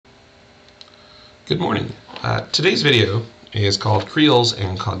Good morning. Today's video is called Creoles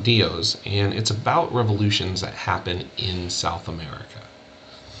and Caudillos, and it's about revolutions that happen in South America.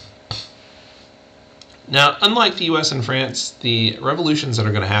 Now, unlike the US and France, the revolutions that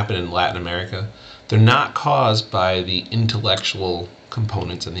are going to happen in Latin America, they're not caused by the intellectual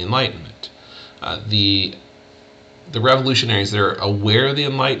components of the Enlightenment. The revolutionaries, they're aware of the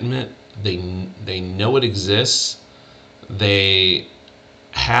Enlightenment, they know it exists, they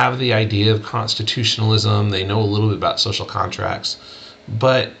have the idea of constitutionalism, they know a little bit about social contracts,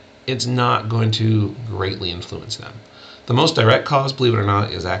 but it's not going to greatly influence them. The most direct cause, believe it or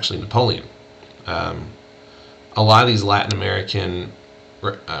not, is actually Napoleon. A lot of these Latin American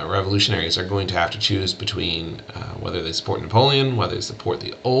revolutionaries are going to have to choose between whether they support Napoleon, whether they support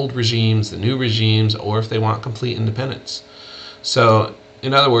the old regimes, the new regimes, or if they want complete independence. So,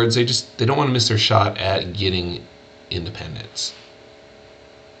 in other words, they don't want to miss their shot at getting independence.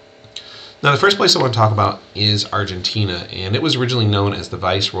 Now, the first place I want to talk about is Argentina, and it was originally known as the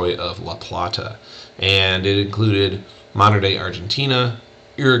Viceroy of La Plata, and it included modern-day Argentina,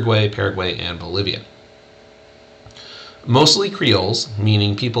 Uruguay, Paraguay, and Bolivia. Mostly Creoles,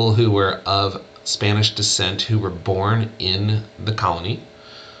 meaning people who were of Spanish descent who were born in the colony.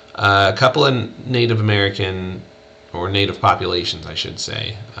 A couple of Native American, or native populations, I should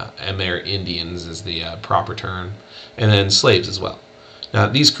say. Amerindians is the proper term, and then slaves as well. Now,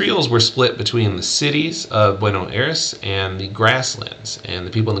 these Creoles were split between the cities of Buenos Aires and the grasslands, and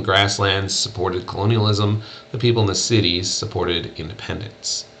the people in the grasslands supported colonialism, the people in the cities supported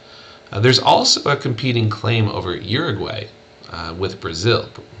independence. There's also a competing claim over Uruguay with Brazil.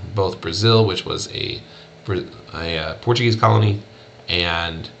 Both Brazil, which was a Portuguese colony,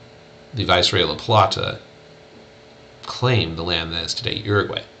 and the Viceroy of La Plata claimed the land that is today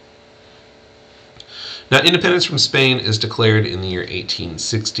Uruguay. Now, independence from Spain is declared in the year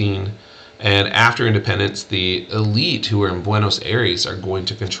 1816, and after independence, the elite who are in Buenos Aires are going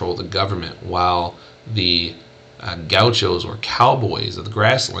to control the government, while the gauchos, or cowboys of the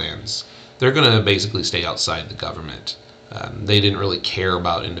grasslands, they're going to basically stay outside the government. They didn't really care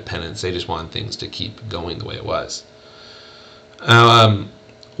about independence, they just wanted things to keep going the way it was.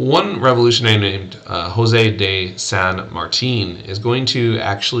 One revolutionary named Jose de San Martin is going to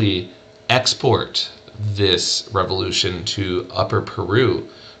actually export this revolution to Upper Peru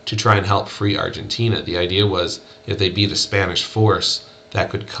to try and help free Argentina. The idea was if they beat a Spanish force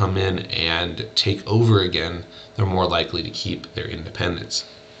that could come in and take over again, they're more likely to keep their independence.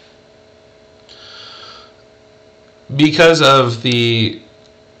 Because of the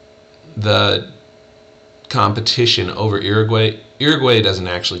competition over Uruguay doesn't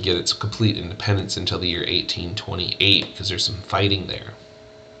actually get its complete independence until the year 1828 because there's some fighting there.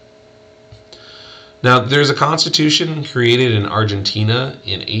 Now, there's a constitution created in Argentina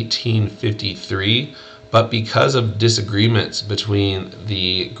in 1853, but because of disagreements between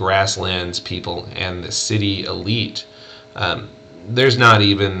the grasslands people and the city elite, there's not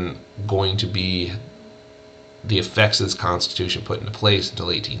even going to be the effects of this constitution put into place until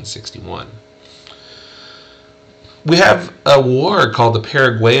 1861. We have a war called the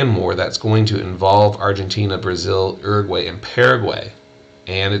Paraguayan War that's going to involve Argentina, Brazil, Uruguay, and Paraguay.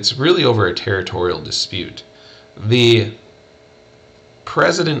 And it's really over a territorial dispute. The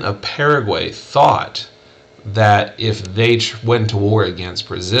president of Paraguay thought that if they went to war against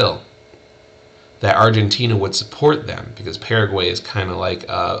Brazil, that Argentina would support them because Paraguay is kind of like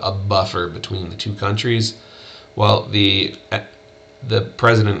a buffer between the two countries. Well, the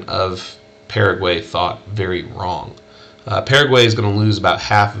president of Paraguay thought very wrong. Paraguay is going to lose about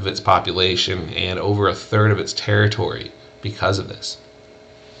half of its population and over a third of its territory because of this.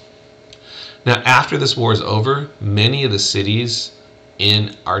 Now, after this war is over, many of the cities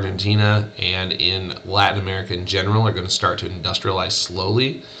in Argentina and in Latin America in general are going to start to industrialize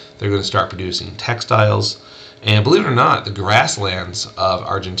slowly. They're going to start producing textiles. And believe it or not, the grasslands of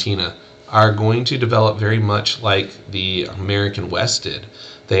Argentina are going to develop very much like the American West did.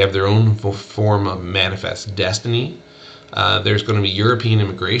 They have their own form of manifest destiny. There's going to be European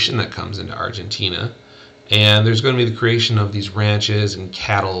immigration that comes into Argentina. And there's going to be the creation of these ranches and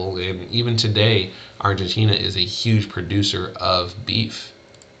cattle, and even today, Argentina is a huge producer of beef.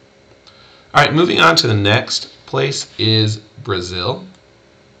 All right, moving on to the next place is Brazil.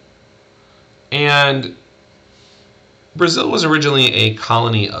 And Brazil was originally a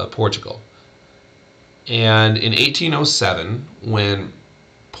colony of Portugal. And in 1807, when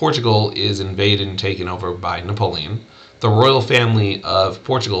Portugal is invaded and taken over by Napoleon, the royal family of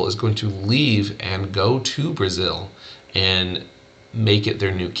Portugal is going to leave and go to Brazil and make it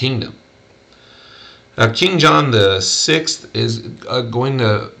their new kingdom. King John VI is going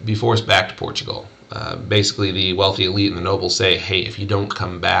to be forced back to Portugal. Basically, the wealthy elite and the nobles say, hey, if you don't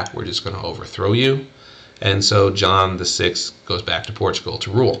come back, we're just going to overthrow you. And so John VI goes back to Portugal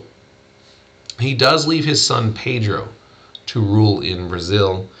to rule. He does leave his son Pedro to rule in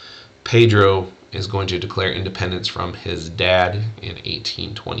Brazil. Pedro is going to declare independence from his dad in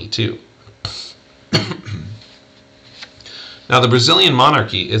 1822. Now, the Brazilian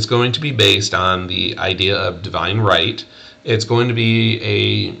monarchy is going to be based on the idea of divine right. It's going to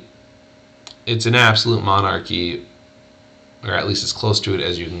be it's an absolute monarchy, or at least as close to it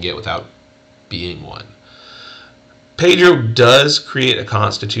as you can get without being one. Pedro does create a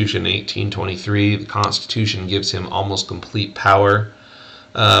constitution in 1823. The constitution gives him almost complete power.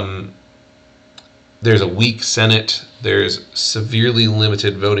 There's a weak Senate. There's severely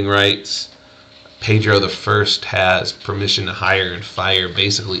limited voting rights. Pedro I has permission to hire and fire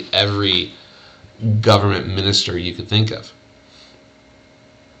basically every government minister you could think of.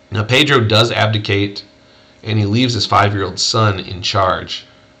 Now, Pedro does abdicate, and he leaves his 5-year-old son in charge.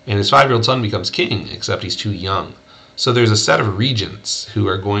 And his 5-year-old son becomes king, except he's too young. So there's a set of regents who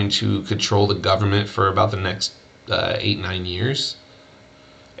are going to control the government for about the next 8-9 years.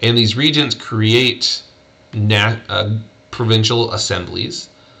 And these regents create provincial assemblies.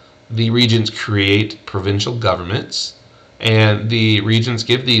 The regents create provincial governments, and the regents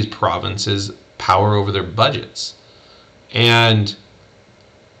give these provinces power over their budgets. And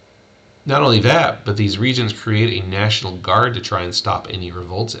not only that, but these regents create a national guard to try and stop any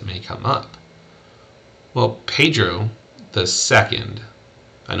revolts that may come up. Well, Pedro II,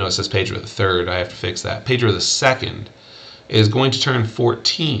 I know it says Pedro III, I have to fix that. Pedro II is going to turn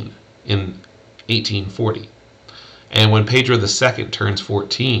 14 in 1840. And when Pedro II turns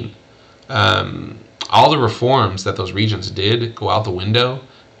 14, all the reforms that those regents did go out the window,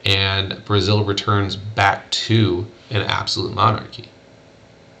 and Brazil returns back to an absolute monarchy.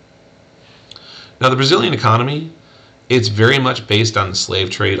 Now, the Brazilian economy, it's very much based on the slave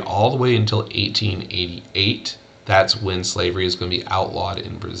trade all the way until 1888. That's when slavery is going to be outlawed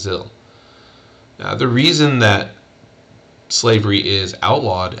in Brazil. Now, the reason that slavery is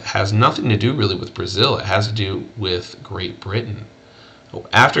outlawed has nothing to do really with Brazil. It has to do with Great Britain.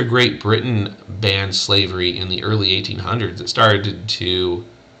 After Great Britain banned slavery in the early 1800s, it started to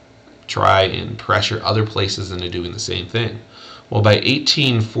try and pressure other places into doing the same thing. Well, by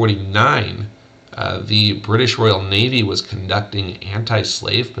 1849, the British Royal Navy was conducting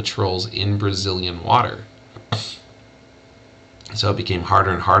anti-slave patrols in Brazilian water. So it became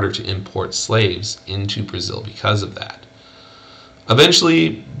harder and harder to import slaves into Brazil because of that.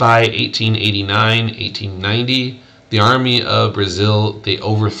 Eventually, by 1889, 1890, the army of Brazil, they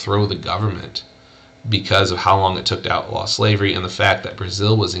overthrow the government because of how long it took to outlaw slavery and the fact that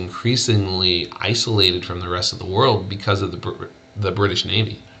Brazil was increasingly isolated from the rest of the world because of the British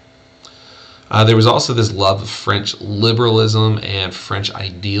Navy. There was also this love of French liberalism and French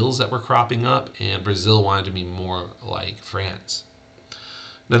ideals that were cropping up, and Brazil wanted to be more like France.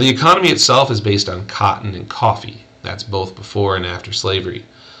 Now, the economy itself is based on cotton and coffee. That's both before and after slavery.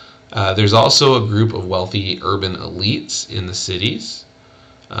 There's also a group of wealthy urban elites in the cities.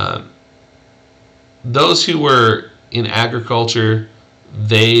 Those who were in agriculture,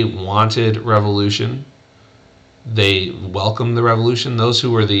 they wanted revolution. They welcomed the revolution. Those who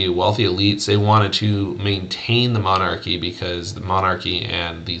were the wealthy elites, they wanted to maintain the monarchy because the monarchy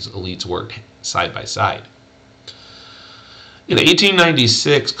and these elites worked side by side. In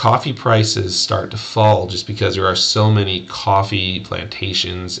 1896, coffee prices start to fall just because there are so many coffee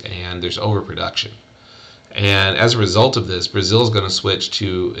plantations and there's overproduction. And as a result of this, Brazil is going to switch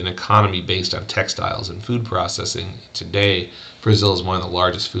to an economy based on textiles and food processing. Today, Brazil is one of the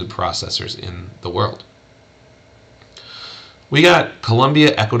largest food processors in the world. We got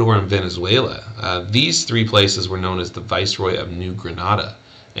Colombia, Ecuador, and Venezuela. These three places were known as the Viceroy of New Granada,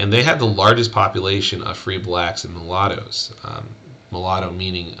 and they had the largest population of free blacks and mulattoes. Mulatto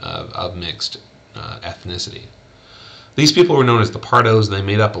meaning of mixed ethnicity. These people were known as the Pardos, and they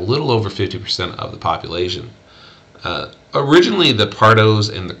made up a little over 50% of the population. Originally, the Pardos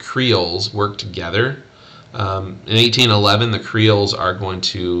and the Creoles worked together. In 1811, the Creoles are going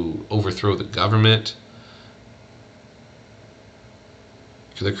to overthrow the government.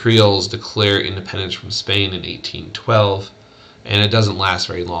 The Creoles declare independence from Spain in 1812, and it doesn't last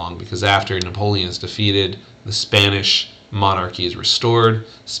very long because after Napoleon is defeated, the Spanish monarchy is restored.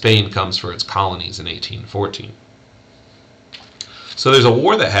 Spain comes for its colonies in 1814. So there's a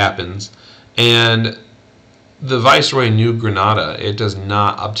war that happens, and the Viceroy of New Granada, it does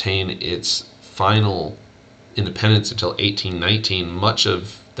not obtain its final independence until 1819. Much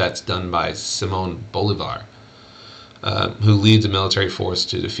of That's done by Simon Bolivar, who leads a military force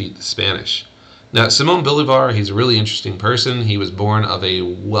to defeat the Spanish. Now, Simon Bolivar, he's a really interesting person. He was born of a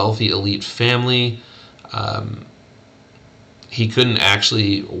wealthy elite family. He couldn't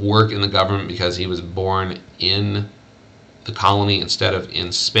actually work in the government because he was born in the colony instead of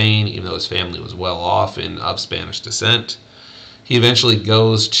in Spain, even though his family was well off and of Spanish descent. He eventually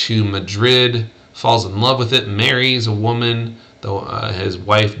goes to Madrid, falls in love with it, marries a woman. Though his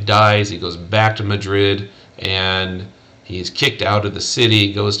wife dies, he goes back to Madrid, and he's kicked out of the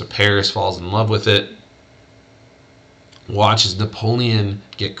city, goes to Paris, falls in love with it, watches Napoleon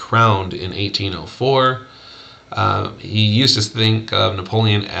get crowned in 1804. He used to think of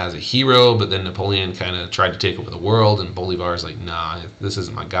Napoleon as a hero, but then Napoleon kind of tried to take over the world, and Bolivar's like, nah, this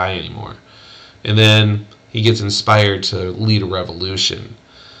isn't my guy anymore. And then he gets inspired to lead a revolution.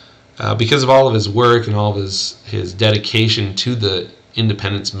 Because of all of his work and all of his dedication to the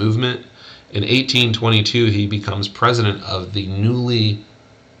independence movement, in 1822 he becomes president of the newly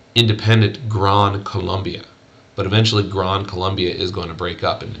independent Gran Colombia. But eventually Gran Colombia is going to break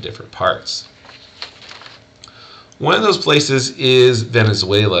up into different parts. One of those places is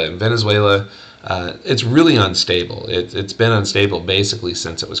Venezuela. In Venezuela, it's really unstable. It's been unstable basically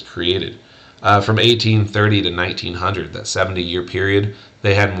since it was created. From 1830 to 1900, that 70-year period,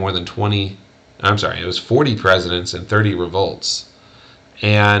 they had more than 40 presidents and 30 revolts.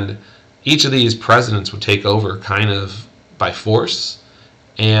 And each of these presidents would take over kind of by force,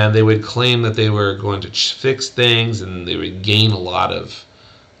 and they would claim that they were going to fix things, and they would gain a lot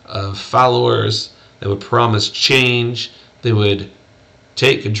of followers. They would promise change. They would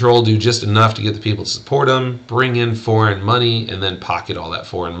take control, do just enough to get the people to support them, bring in foreign money, and then pocket all that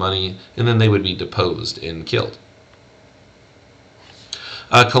foreign money, and then they would be deposed and killed.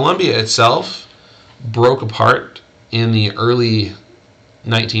 Colombia itself broke apart in the early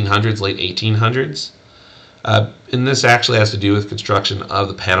 1900s, late 1800s, and this actually has to do with construction of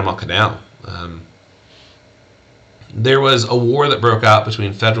the Panama Canal. There was a war that broke out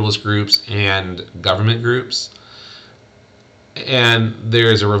between federalist groups and government groups, and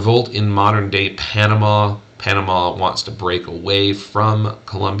there's a revolt in modern-day Panama. Panama wants to break away from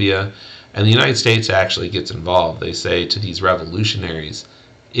Colombia, and the United States actually gets involved. They say to these revolutionaries,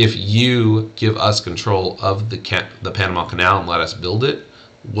 if you give us control of the Panama Canal and let us build it,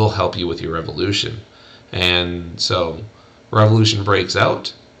 we'll help you with your revolution. And so revolution breaks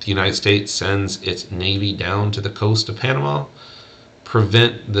out. The United States sends its navy down to the coast of Panama,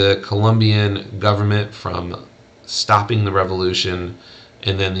 prevent the Colombian government from stopping the revolution,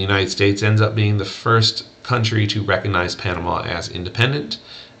 and then the United States ends up being the first country to recognize Panama as independent.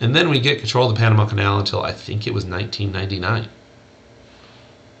 And then we get control of the Panama Canal until I think it was 1999.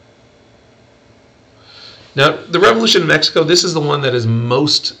 Now, the revolution in Mexico, this is the one that is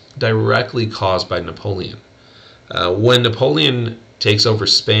most directly caused by Napoleon. When Napoleon takes over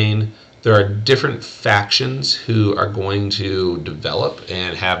Spain, there are different factions who are going to develop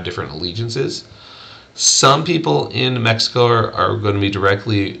and have different allegiances. Some people in Mexico are going to be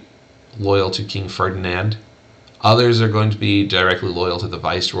directly loyal to King Ferdinand. Others are going to be directly loyal to the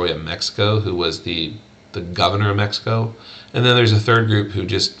Viceroy of Mexico, who was the governor of Mexico. And then there's a third group who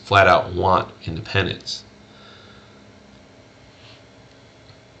just flat out want independence.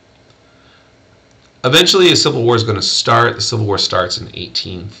 Eventually, a civil war is going to start. The Civil War starts in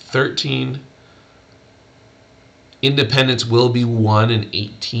 1813. Independence will be won in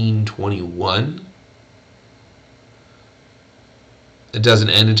 1821. It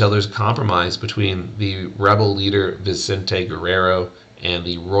doesn't end until there's a compromise between the rebel leader Vicente Guerrero and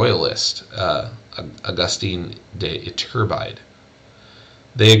the royalist Agustin de Iturbide.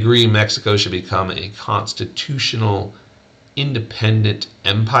 They agree Mexico should become a constitutional independent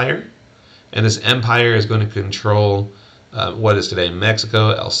empire. And this empire is going to control what is today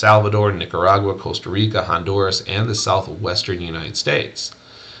Mexico, El Salvador, Nicaragua, Costa Rica, Honduras, and the southwestern United States.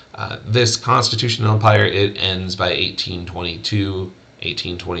 This constitutional empire, it ends by 1822,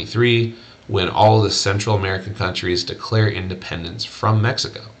 1823, when all the Central American countries declare independence from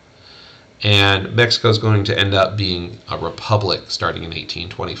Mexico. And Mexico is going to end up being a republic starting in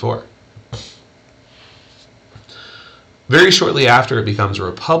 1824. Very shortly after it becomes a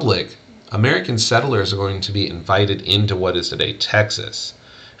republic, American settlers are going to be invited into what is today Texas.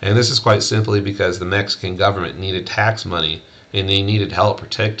 And this is quite simply because the Mexican government needed tax money and they needed help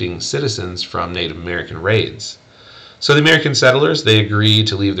protecting citizens from Native American raids. So the American settlers, they agree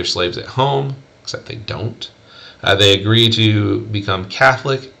to leave their slaves at home, except they don't. They agree to become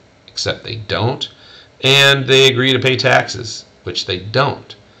Catholic, except they don't. And they agree to pay taxes, which they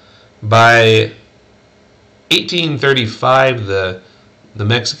don't. By 1835, the the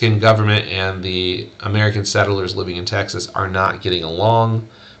Mexican government and the American settlers living in Texas are not getting along.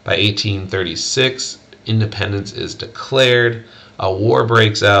 By 1836, independence is declared, a war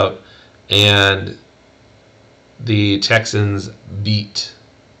breaks out, and the Texans beat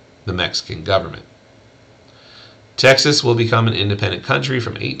the Mexican government. Texas will become an independent country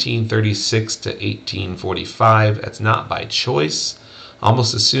from 1836 to 1845. That's not by choice.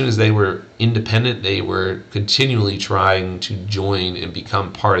 Almost as soon as they were independent, they were continually trying to join and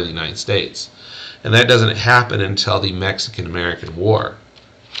become part of the United States. And that doesn't happen until the Mexican-American War.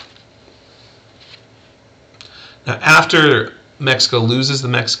 Now, after Mexico loses the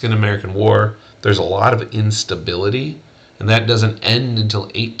Mexican-American War, there's a lot of instability, and that doesn't end until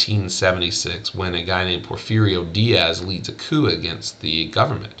 1876 when a guy named Porfirio Diaz leads a coup against the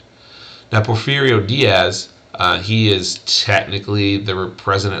government. Now, Porfirio Diaz, he is technically the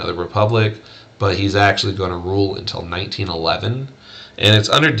president of the republic, but he's actually going to rule until 1911. And it's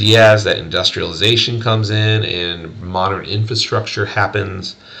under Diaz that industrialization comes in and modern infrastructure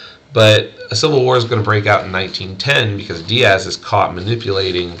happens. But a civil war is going to break out in 1910 because Diaz is caught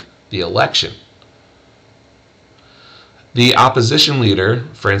manipulating the election. The opposition leader,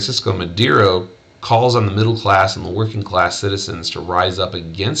 Francisco Madero, calls on the middle class and the working class citizens to rise up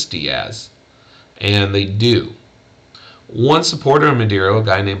against Diaz, and they do. One supporter of Madero, a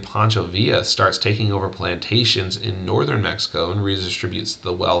guy named Pancho Villa, starts taking over plantations in northern Mexico and redistributes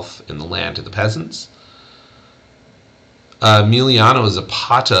the wealth in the land to the peasants. Emiliano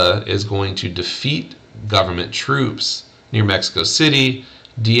Zapata is going to defeat government troops near Mexico City.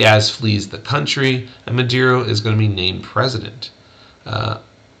 Diaz flees the country, and Madero is going to be named president.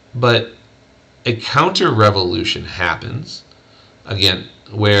 But a counter-revolution happens, again,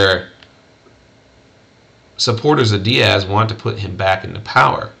 where supporters of Diaz want to put him back into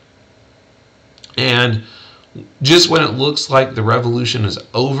power. And just when it looks like the revolution is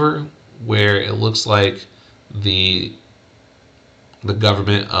over, where it looks like the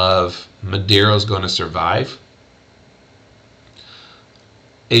government of Madero is going to survive,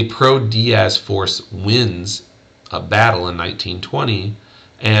 a pro-Diaz force wins a battle in 1920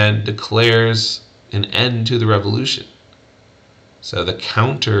 and declares an end to the revolution. So the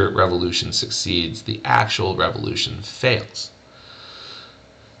counter-revolution succeeds, the actual revolution fails.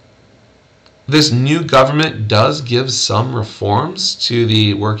 This new government does give some reforms to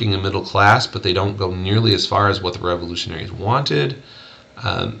the working and middle class, but they don't go nearly as far as what the revolutionaries wanted.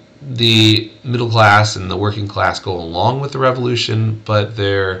 The middle class and the working class go along with the revolution, but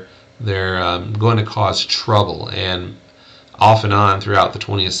they're going to cause trouble. And off and on throughout the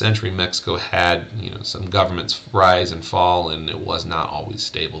 20th century, Mexico had some governments rise and fall, and it was not always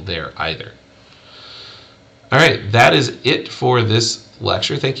stable there either. All right, that is it for this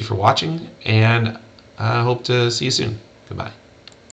lecture. Thank you for watching, and I hope to see you soon. Goodbye.